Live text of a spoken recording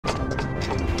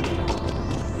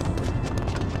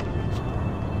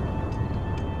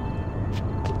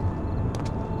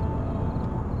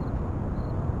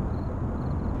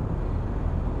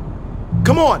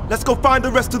Come on, let's go find the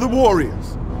rest of the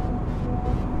warriors.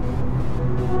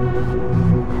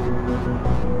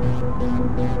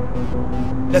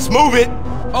 Let's move it.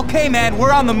 Okay, man,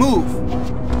 we're on the move.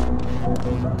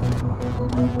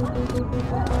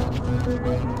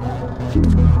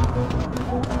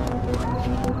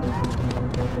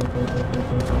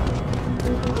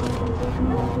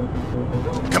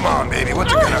 Come on, baby,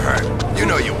 what's it gonna hurt? You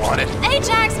know you want it.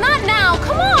 Ajax, not now!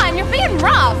 Come on, you're being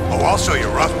rough! Oh, I'll show you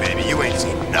rough, baby. You ain't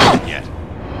seen nothing yet.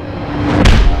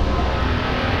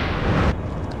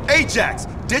 Ajax,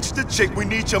 ditch the chick, we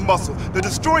need your muscle. The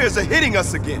destroyers are hitting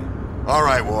us again. All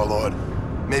right, Warlord.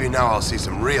 Maybe now I'll see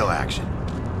some real action.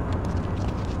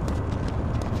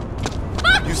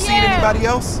 Fuck You seen anybody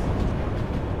else?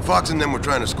 Fox and them were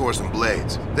trying to score some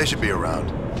blades. They should be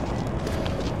around.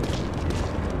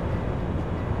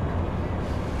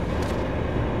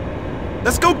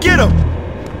 Let's go get them!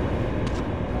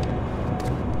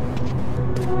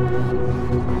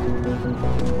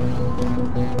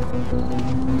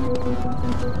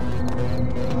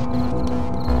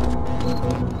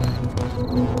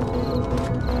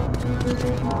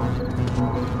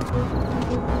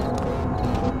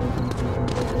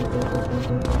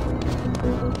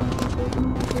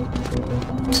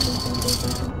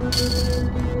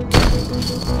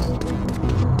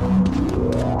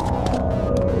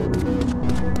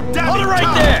 Hold it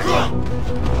right there!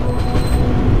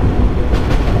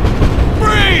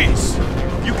 Freeze!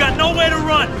 You got nowhere to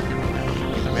run!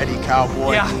 Ready,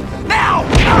 cowboy? Yeah. Now!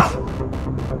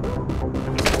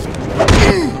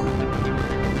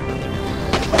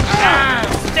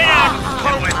 Stay down!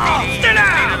 Stay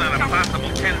down! On a possible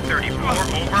 1034,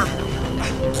 over.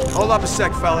 Hold up a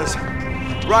sec, fellas.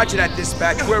 Roger that,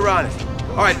 dispatch. We're on it.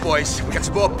 All right, boys. We got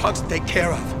some more punks to take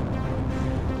care of.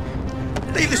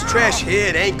 Leave this trash here.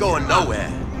 It ain't going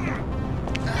nowhere.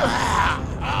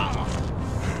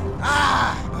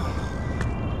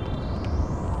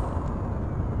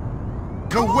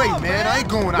 Go away, man. I ain't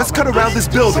going out. Let's cut around this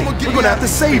building. We're gonna have to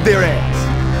save their ass.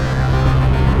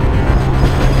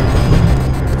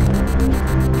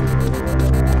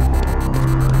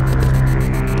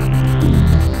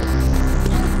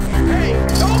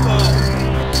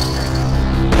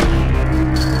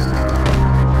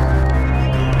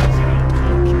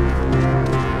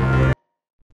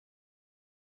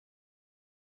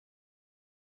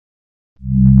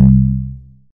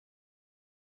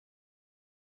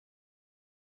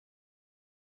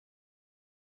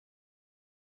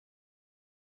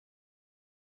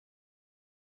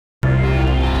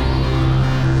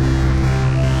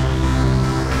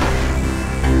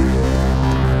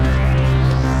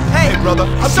 Brother,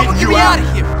 I'm getting you out of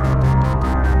here.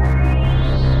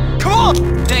 Come on!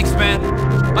 Thanks, man.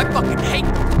 I fucking hate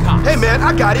cops. Hey, man,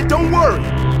 I got it. Don't worry.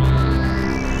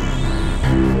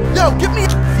 Yo, give me.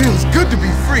 Feels good to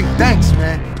be free. Thanks,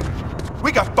 man.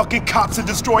 We got fucking cops and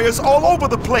destroyers all over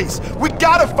the place. We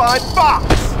gotta find Fox.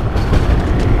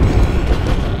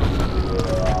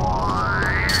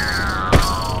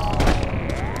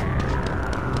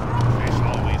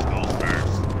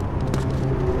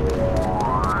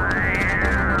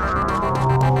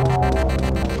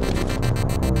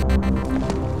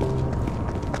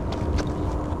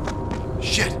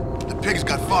 Shit, the pig's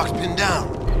got Fox pinned down.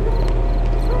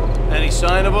 Any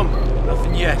sign of him?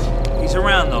 Nothing yet. He's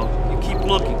around, though. You keep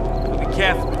looking. But be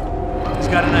careful. He's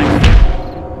got a knife.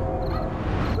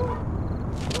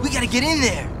 We gotta get in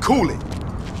there. Cool it.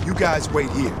 You guys wait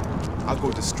here. I'll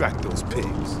go distract those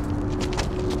pigs.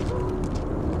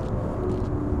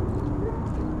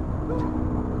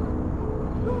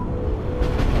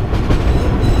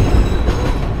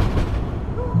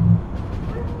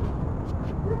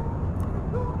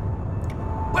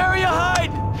 Where are you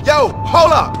hiding? Yo,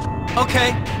 hold up!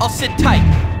 Okay, I'll sit tight.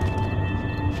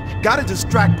 Gotta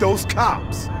distract those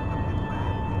cops.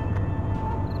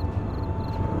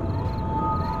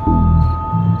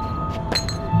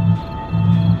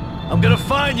 I'm gonna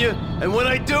find you, and when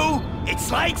I do,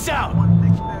 it's lights out.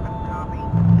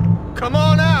 Come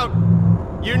on out.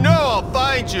 You know I'll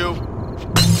find you.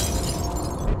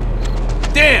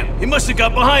 Damn, he must have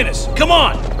got behind us. Come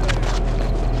on!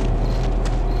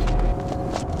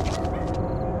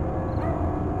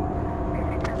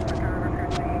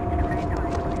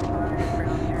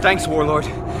 Thanks, Warlord.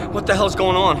 What the hell's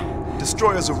going on?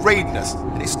 Destroyers are raiding us,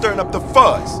 and they stirring up the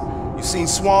fuzz. You seen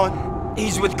Swan?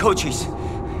 He's with Cochise.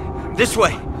 This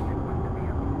way.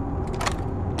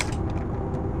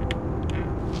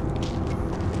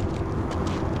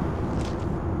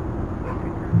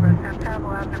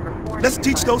 Let's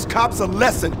teach those cops a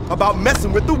lesson about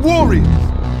messing with the warriors.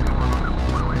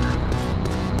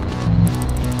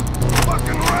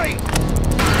 Fucking right.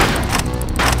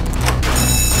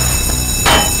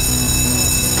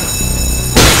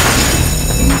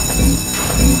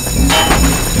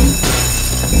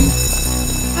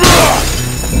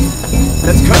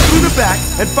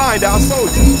 find our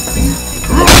soldiers.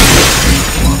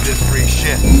 Love this free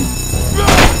shit.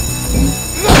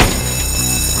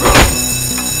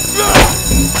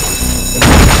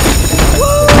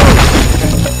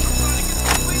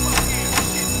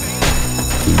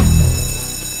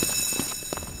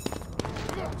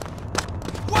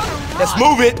 Let's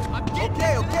move it.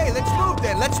 Okay, let's move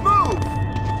then, let's move!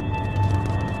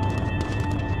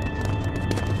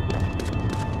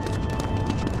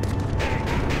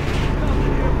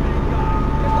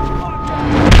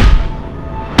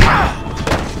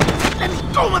 Let me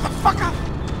go, motherfucker!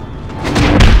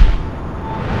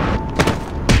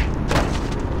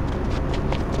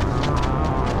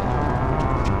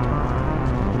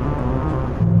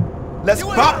 Let's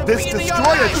pop this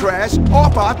destroyer trash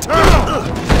off our terminal!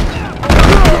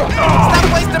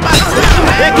 Stop wasting my time,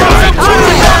 man!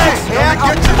 Here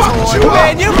comes the toy!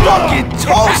 Man, you're fucking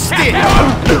toasted!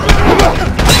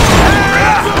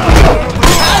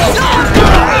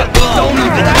 Don't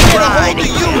even get a hold of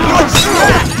you! You're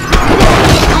trapped!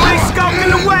 You ain't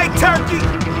skulking away, turkey!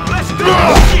 Let's do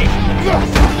this shit!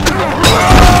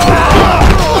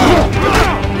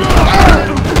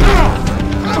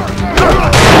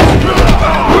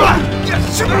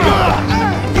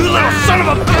 You little son of a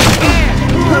bitch!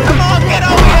 Come on, get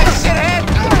over here, shithead!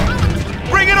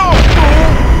 Bring it on!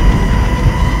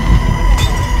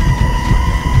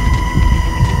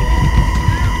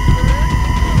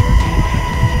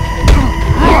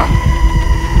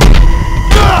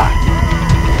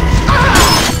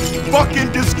 Fucking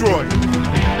destroy!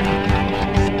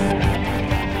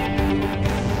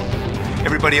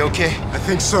 Everybody okay? I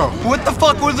think so. What the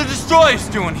fuck were the destroyers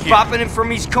doing here? Popping in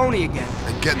from East Coney again.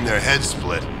 And getting their heads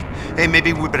split. Hey,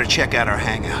 maybe we better check out our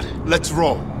hangout. Let's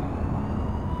roll.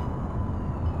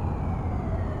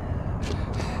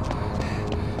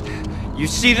 You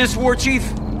see this, War Chief?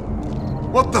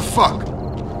 What the fuck?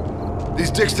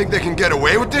 These dicks think they can get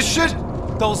away with this shit?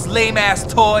 Those lame-ass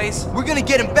toys. We're gonna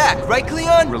get him back, right,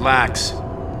 Cleon? Relax.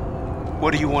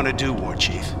 What do you want to do, War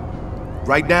Chief?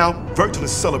 Right now, Virgil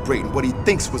is celebrating what he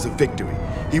thinks was a victory.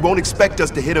 He won't expect us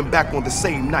to hit him back on the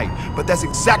same night, but that's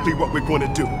exactly what we're going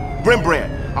to do.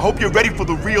 Rembrandt, I hope you're ready for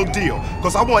the real deal,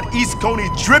 because I want East Coney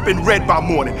dripping red by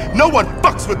morning. No one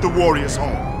fucks with the Warriors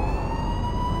home.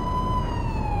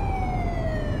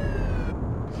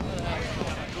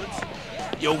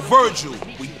 Yo, Virgil,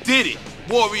 we did it.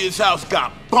 Warriors' house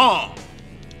got bombed.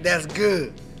 That's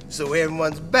good. So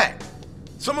everyone's back.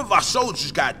 Some of our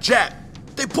soldiers got jacked.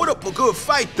 They put up a good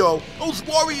fight, though. Those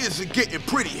warriors are getting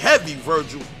pretty heavy,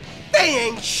 Virgil. They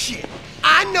ain't shit.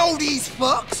 I know these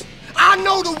fucks. I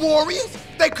know the Warriors.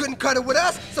 They couldn't cut it with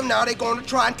us, so now they're gonna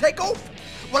try and take over.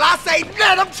 Well, I say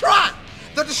let them try.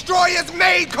 The destroyers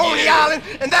made Coney Island,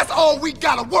 and that's all we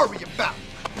gotta worry about.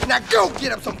 Now go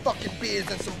get up some fucking beers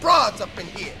and some broads up in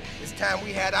here. It's time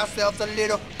we had ourselves a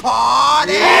little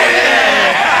party.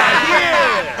 Yeah!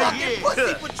 Fucking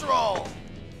Pussy Patrol.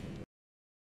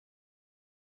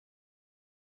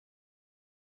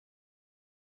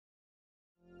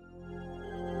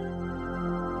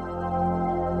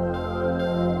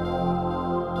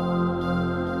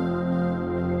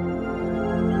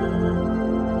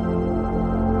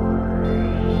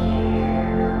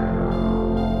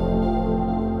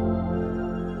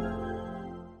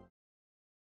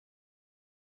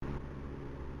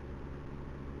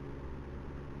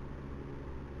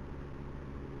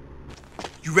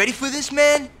 You ready for this,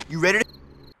 man? You ready to...